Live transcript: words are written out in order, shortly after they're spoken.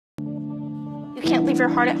You can't leave your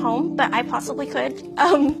heart at home, but I possibly could.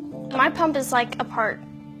 My pump is like a part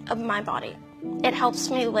of my body. It helps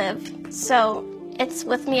me live, so it's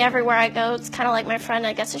with me everywhere I go. It's kind of like my friend.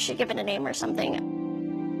 I guess I should give it a name or something.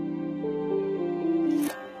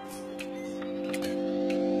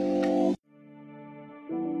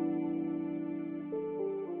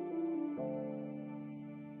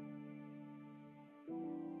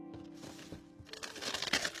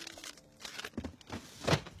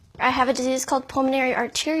 I have a disease called pulmonary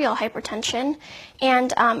arterial hypertension,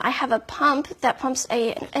 and I have a pump that pumps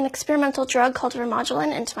an experimental drug called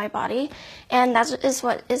Remodulin into my body, and that is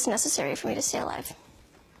what is necessary for me to stay alive.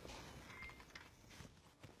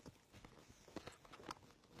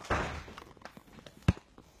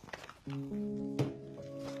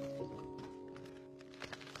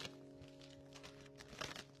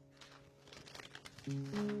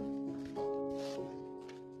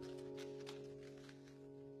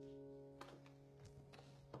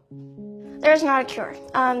 There's not a cure.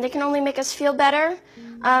 They can only make us feel better.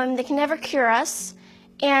 They can never cure us.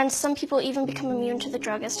 And some people even become immune to the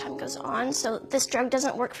drug as time goes on. So this drug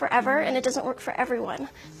doesn't work forever, and it doesn't work for everyone.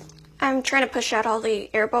 I'm trying to push out all the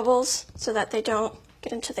air bubbles so that they don't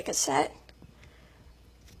get into the cassette.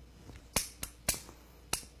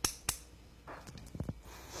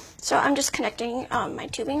 So I'm just connecting my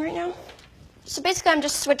tubing right now. So basically I'm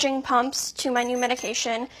just switching pumps to my new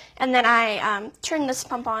medication, and then I turn this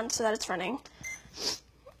pump on so that it's running.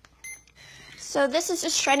 So this is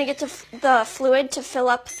just trying to get the fluid to fill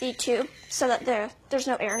up the tube so that there's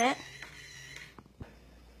no air in it.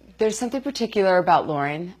 There's something particular about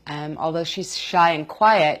Lauren. Although she's shy and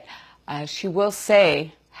quiet, she will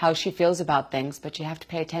say how she feels about things, but you have to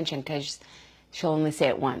pay attention because she'll only say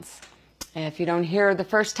it once. And if you don't hear her the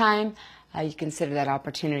first time, you consider that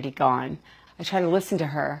opportunity gone. I try to listen to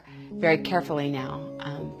her very carefully now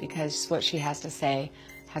because what she has to say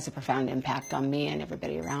has a profound impact on me and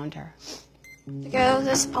everybody around her.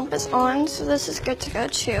 This pump is on, so this is good to go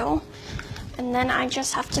too. And then I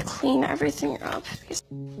just have to clean everything up.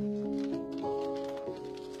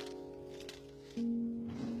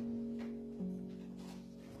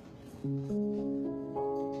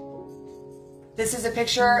 This is a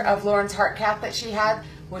picture of Lauren's heart cath that she had,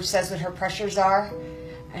 which says what her pressures are.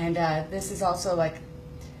 And this is also like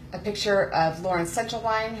a picture of Lauren's central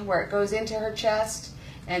line where it goes into her chest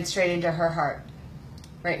and straight into her heart,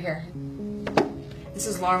 right here. This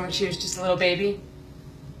is Lauren when she was just a little baby.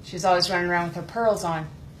 She was always running around with her pearls on.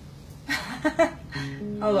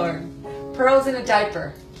 Oh, Lauren. Pearls in a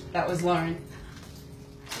diaper. That was Lauren.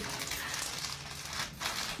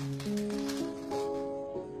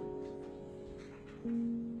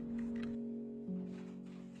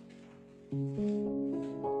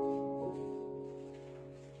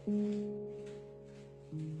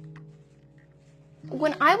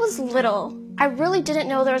 When I was little, I really didn't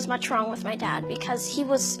know there was much wrong with my dad because he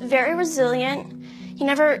was very resilient. He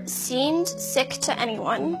never seemed sick to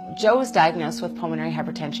anyone. Joe was diagnosed with pulmonary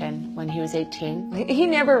hypertension when he was 18. He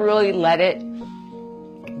never really let it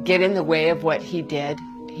get in the way of what he did.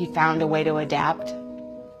 He found a way to adapt.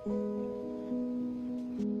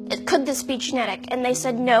 Could this be genetic? And they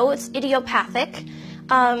said, no, it's idiopathic.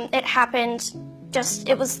 It happened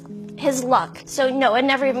it was his luck. So no, it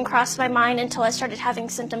never even crossed my mind until I started having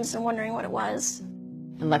symptoms and wondering what it was.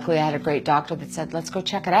 And luckily I had a great doctor that said, let's go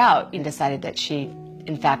check it out, and decided that she,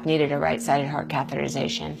 in fact, needed a right-sided heart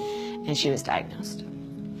catheterization, and she was diagnosed.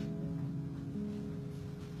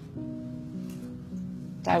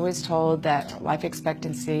 I was told that life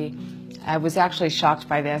expectancy, I was actually shocked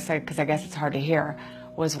by this, because I guess it's hard to hear,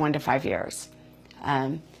 was 1 to 5 years.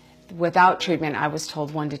 Without treatment, I was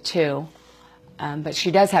told 1 to 2. But she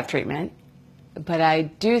does have treatment. But I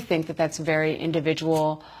do think that that's a very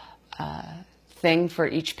individual thing for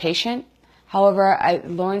each patient. However,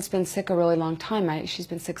 Lauren's been sick a really long time. She's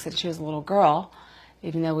been sick since she was a little girl,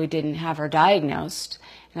 even though we didn't have her diagnosed.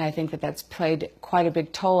 And I think that that's played quite a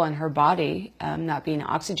big toll on her body, not being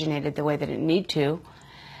oxygenated the way that it need to.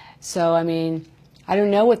 So, I mean, I don't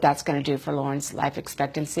know what that's going to do for Lauren's life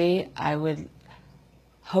expectancy. I would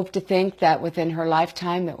hope to think that within her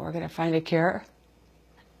lifetime that we're going to find a cure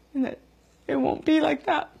and that it won't be like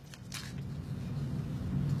that.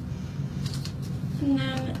 And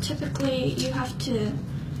then typically you have to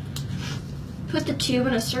put the tube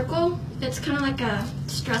in a circle. It's kind of like a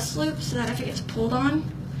stress loop so that if it gets pulled on,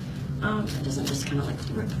 it doesn't just kind of like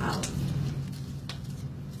rip out.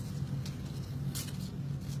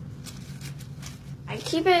 I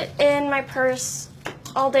keep it in my purse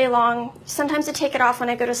all day long. Sometimes I take it off when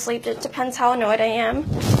I go to sleep. It depends how annoyed I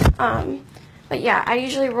am. But yeah, I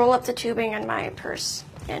usually roll up the tubing in my purse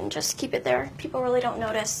and just keep it there. People really don't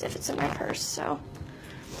notice if it's in my purse, so.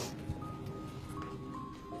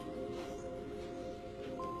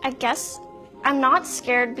 I guess I'm not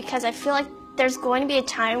scared because I feel like there's going to be a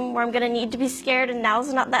time where I'm going to need to be scared, and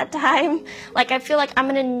now's not that time. Like, I feel like I'm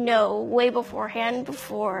going to know way beforehand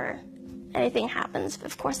before anything happens.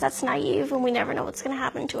 Of course, that's naive, and we never know what's going to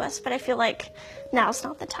happen to us, but I feel like now's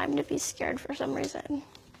not the time to be scared for some reason.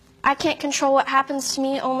 I can't control what happens to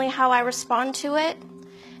me, only how I respond to it,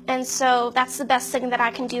 and so that's the best thing that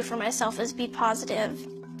I can do for myself is be positive.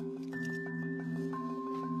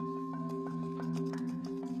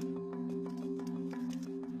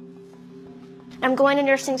 I'm going to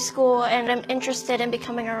nursing school, and I'm interested in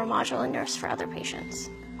becoming a remodular nurse for other patients.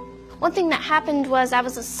 One thing that happened was I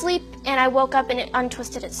was asleep, and I woke up and it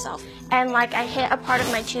untwisted itself. And like I hit a part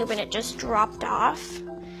of my tube and it just dropped off.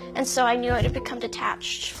 And so I knew it had become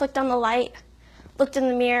detached. Flicked on the light, looked in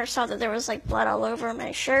the mirror, saw that there was like blood all over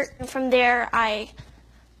my shirt. And from there, I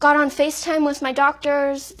got on FaceTime with my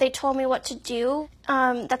doctors. They told me what to do.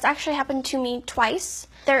 That's actually happened to me twice.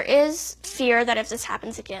 There is fear that if this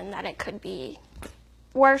happens again, that it could be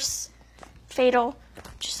worse, fatal,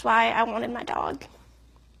 which is why I wanted my dog.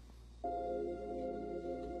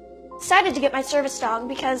 Decided to get my service dog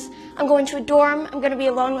because I'm going to a dorm, I'm going to be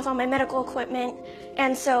alone with all my medical equipment,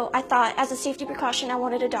 and so I thought as a safety precaution I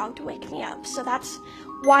wanted a dog to wake me up. So that's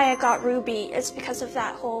why I got Ruby, is because of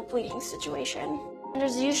that whole bleeding situation. And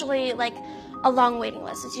there's usually like a long waiting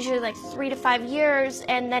list. It's usually like 3 to 5 years,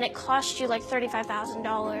 and then it costs you like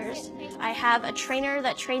 $35,000. I have a trainer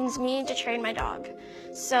that trains me to train my dog.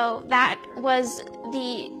 So that was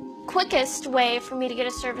the quickest way for me to get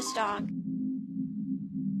a service dog.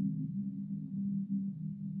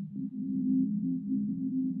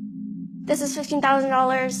 This is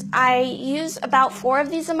 $15,000. I use about 4 of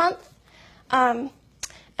these a month. And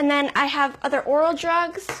then I have other oral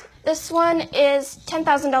drugs. This one is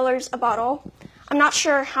 $10,000 a bottle. I'm not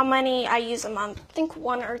sure how many I use a month. I think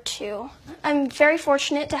 1 or 2. I'm very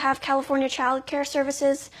fortunate to have California Child Care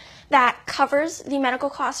Services that covers the medical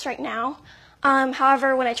costs right now.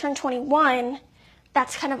 However, when I turn 21,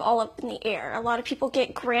 that's kind of all up in the air. A lot of people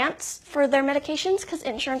get grants for their medications because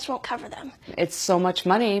insurance won't cover them. It's so much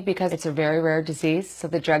money because it's a very rare disease, so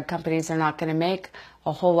the drug companies are not going to make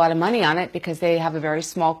a whole lot of money on it because they have a very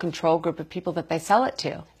small control group of people that they sell it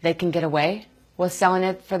to. They can get away with selling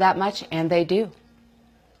it for that much, and they do.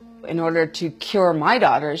 In order to cure my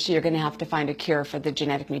daughters, you're going to have to find a cure for the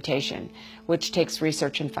genetic mutation, which takes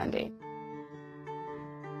research and funding.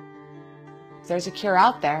 If there's a cure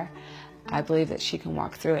out there, I believe that she can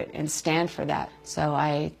walk through it and stand for that. So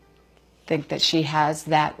I think that she has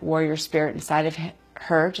that warrior spirit inside of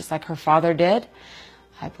her, just like her father did.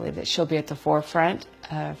 I believe that she'll be at the forefront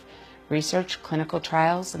of research, clinical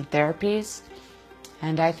trials, and therapies.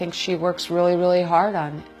 And I think she works really, really hard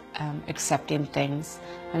on accepting things.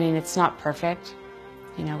 I mean, it's not perfect.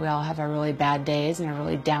 You know, we all have our really bad days and our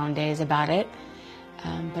really down days about it.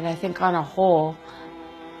 But I think on a whole,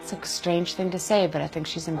 it's a strange thing to say, but I think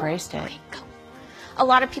she's embraced it. A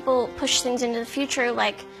lot of people push things into the future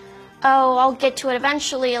like, oh, I'll get to it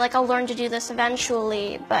eventually, like I'll learn to do this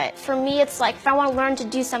eventually. But for me, it's like if I want to learn to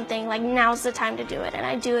do something, like now's the time to do it, and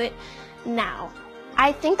I do it now.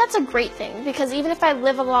 I think that's a great thing because even if I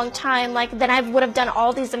live a long time, like then I would have done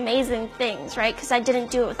all these amazing things, right? Because I didn't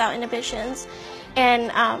do it without inhibitions.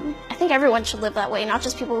 And I think everyone should live that way, not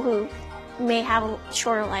just people who may have a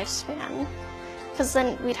shorter lifespan. Because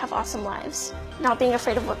then we'd have awesome lives. Not being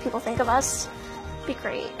afraid of what people think of us would be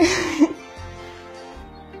great.